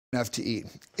enough to eat.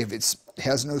 If it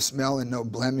has no smell and no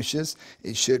blemishes,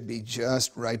 it should be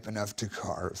just ripe enough to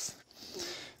carve.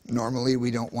 Normally,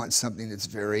 we don't want something that's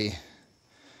very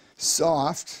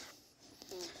soft,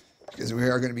 because we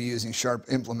are going to be using sharp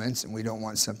implements, and we don't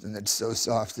want something that's so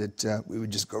soft that we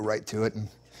would just go right to it and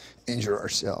injure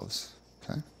ourselves.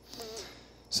 Okay?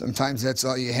 Sometimes that's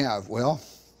all you have. Well,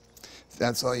 if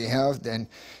that's all you have, then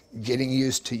getting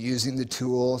used to using the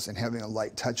tools and having a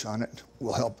light touch on it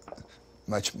will help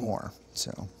much more.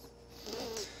 So,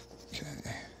 okay.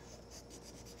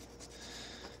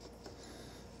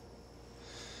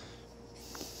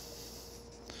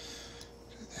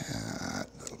 That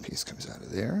little piece comes out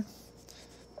of there.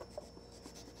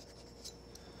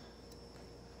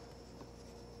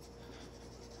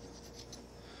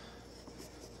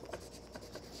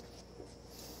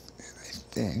 And I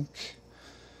think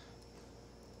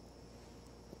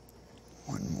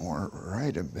one more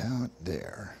right about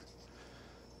there.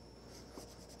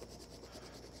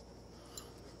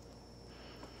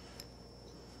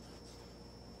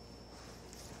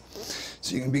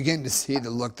 So you can begin to see the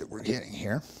look that we're getting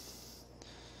here.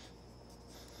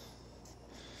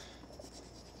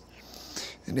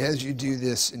 And as you do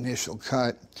this initial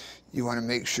cut, you want to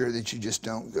make sure that you just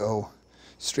don't go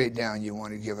straight down. You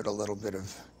want to give it a little bit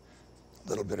of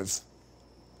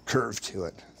curve to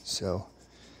it. So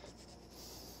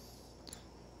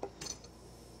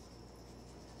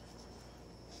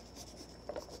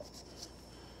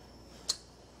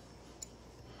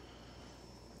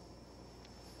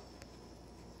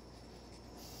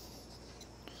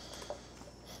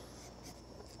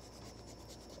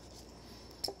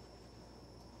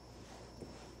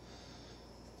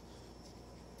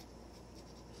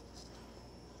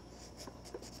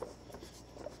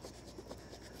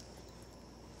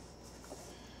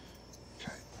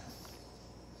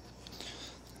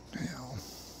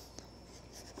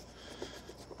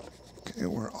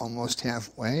we're almost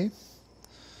halfway.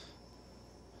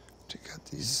 Take out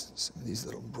some of these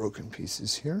little broken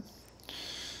pieces here.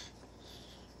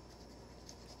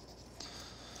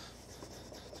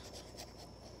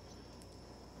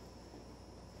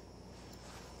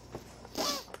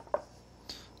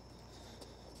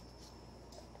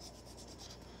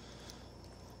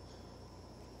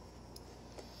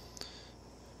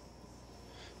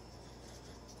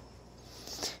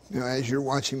 Now, as you're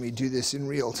watching me do this in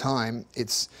real time,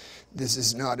 this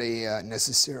is not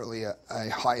necessarily a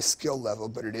high skill level,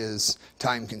 but it is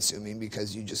time consuming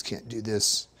because you just can't do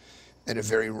this at a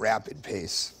very rapid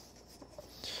pace.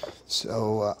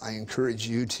 So I encourage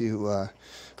you to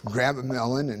grab a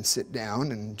melon and sit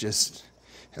down and just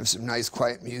have some nice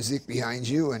quiet music behind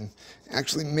you and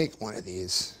actually make one of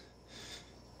these.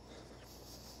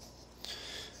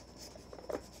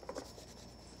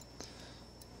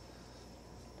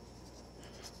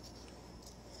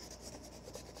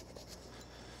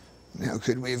 Now,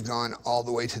 could we have gone all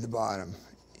the way to the bottom?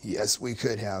 Yes, we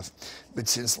could have. But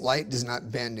since light does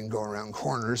not bend and go around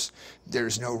corners,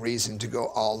 there's no reason to go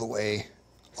all the way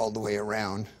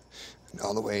around,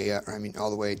 all the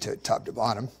way to top to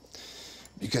bottom,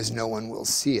 because no one will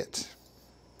see it.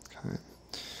 Okay.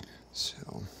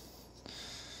 So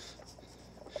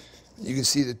you can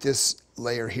see that this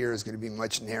layer here is going to be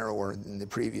much narrower than the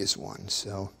previous one.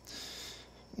 So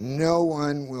no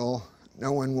one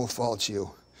will fault you.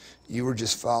 You were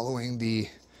just following the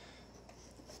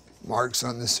marks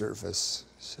on the surface.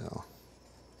 So,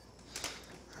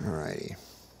 all righty.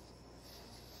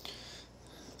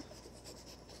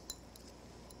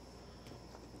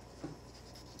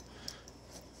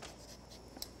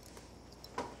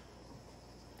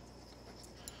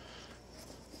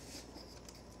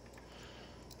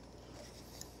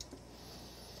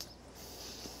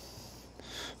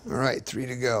 All right, 3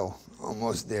 to go.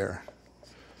 Almost there.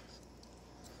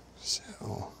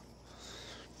 So,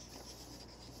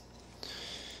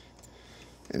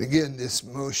 and again, this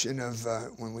motion of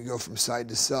when we go from side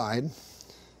to side,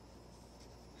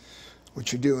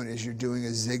 what you're doing is you're doing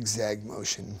a zigzag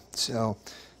motion. So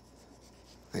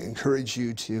I encourage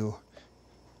you to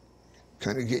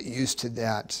kind of get used to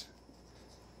that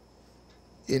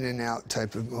in and out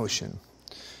type of motion.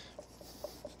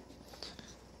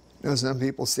 Now, some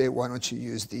people say, why don't you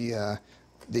use the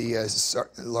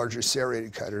larger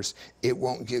serrated cutters? It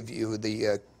won't give you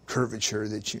the curvature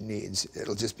that you need.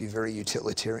 It'll just be very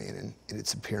utilitarian in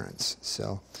its appearance.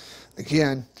 So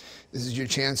again, this is your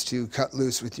chance to cut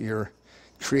loose with your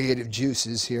creative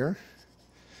juices here.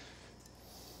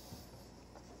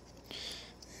 And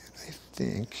I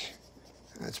think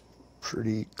that's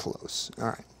pretty close. All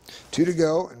right, 2 to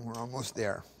go, and we're almost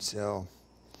there. So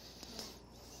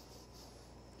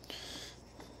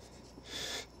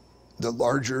the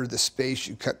larger the space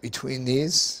you cut between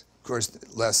these, of course,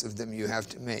 the less of them you have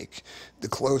to make. The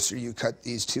closer you cut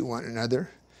these to one another,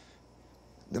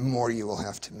 the more you will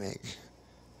have to make.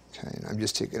 Okay, and I'm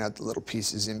just taking out the little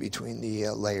pieces in between the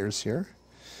layers here,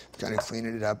 kind of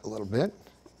cleaning it up a little bit.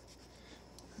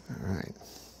 All right.